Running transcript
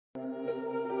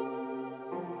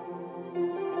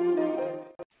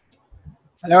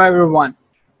Hello everyone,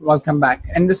 welcome back.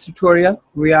 In this tutorial,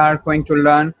 we are going to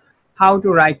learn how to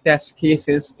write test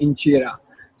cases in JIRA.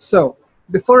 So,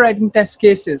 before writing test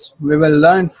cases, we will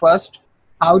learn first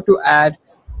how to add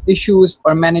issues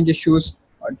or manage issues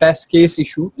or test case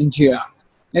issue in JIRA.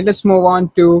 Let us move on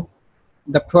to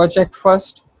the project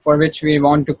first, for which we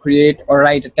want to create or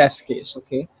write a test case.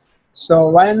 Okay, so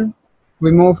when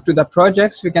we move to the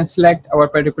projects, we can select our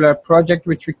particular project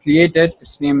which we created.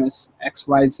 Its name is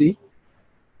XYZ.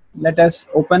 Let us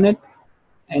open it,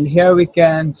 and here we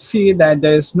can see that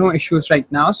there is no issues right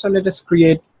now, so let us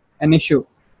create an issue.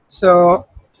 So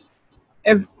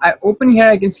if I open here,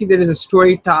 I can see there is a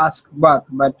story task bug,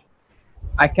 but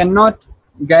I cannot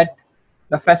get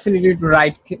the facility to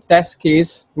write test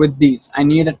case with these. I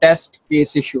need a test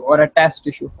case issue or a test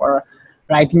issue for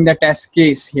writing the test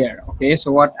case here. Okay, so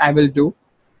what I will do,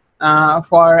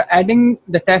 for adding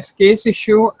the test case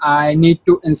issue, I need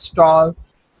to install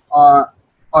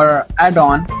or add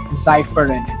on Zephyr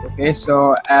in it. Okay,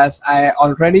 so as I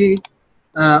already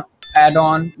add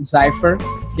on Zephyr,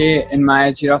 okay, in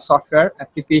my JIRA software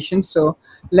application, so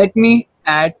let me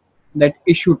add that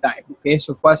issue type. Okay,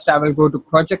 so first I will go to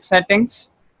project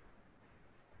settings.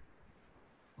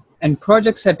 In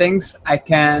project settings, I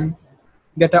can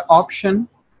get an option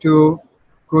to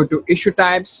go to issue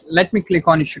types. Let me click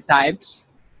on issue types.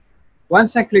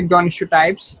 Once I clicked on issue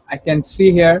types, I can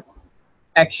see here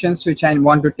actions which I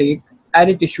want to take.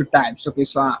 Edit issue types. Okay,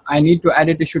 so I need to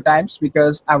edit issue types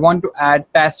because I want to add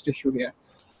test issue here.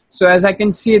 So as I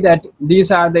can see that these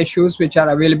are the issues which are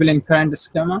available in current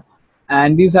schema,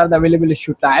 and these are the available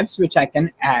issue types which I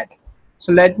can add.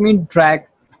 So let me drag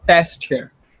test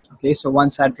here. Okay, so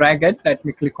once I drag it, let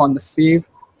me click on the save.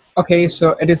 Okay,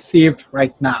 so it is saved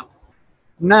right now.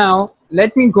 Now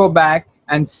let me go back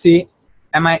and see,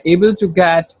 am I able to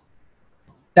get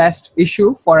test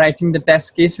issue for writing the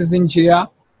test cases in JIRA?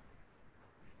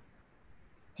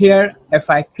 Here, if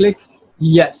I click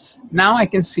yes, now I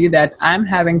can see that I'm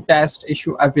having test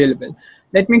issue available.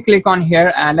 Let me click on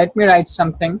here and let me write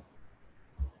something.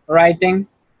 Writing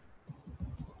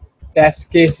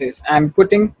test cases. I'm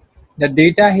putting the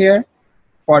data here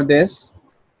for this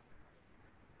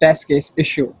test case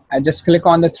issue. I just click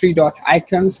on the three dot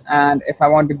icons, and if I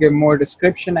want to give more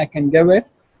description, I can give it,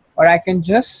 or I can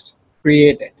just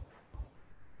create it.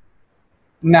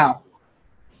 Now,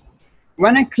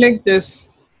 when I click this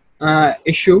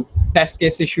issue, test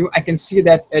case issue, I can see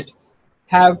that it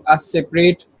have a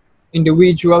separate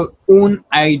individual own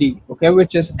ID, okay,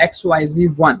 which is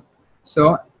XYZ1.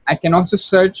 So I can also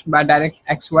search by direct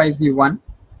XYZ1.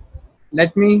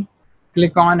 Let me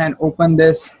click on and open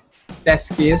this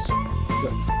test case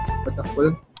with the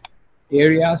full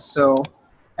area. So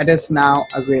it is now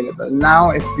available.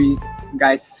 Now if we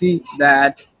guys see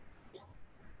that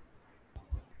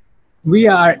we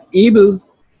are able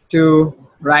to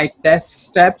write test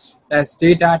steps, test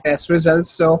data, test results.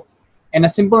 So in a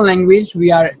simple language,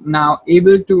 we are now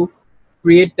able to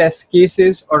create test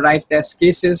cases or write test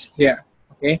cases here.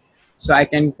 Okay, so I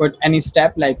can put any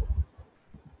step like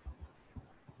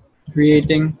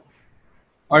creating,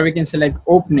 or we can select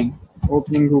opening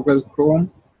Google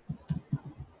Chrome.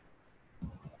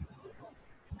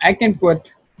 I can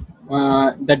put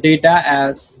the data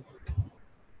as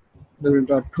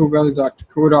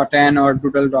google.co.in or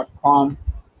doodle.com,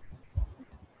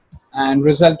 and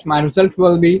my result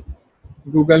will be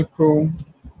Google Chrome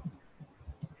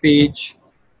page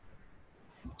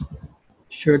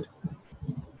should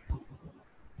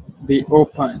be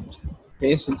opened.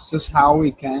 Okay, so this is how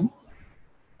we can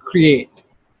create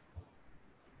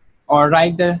or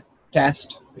write the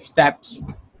test steps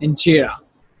in JIRA.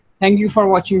 Thank you for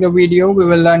watching the video. We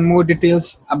will learn more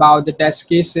details about the test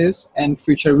cases in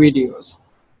future videos.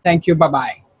 Thank you.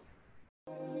 Bye-bye.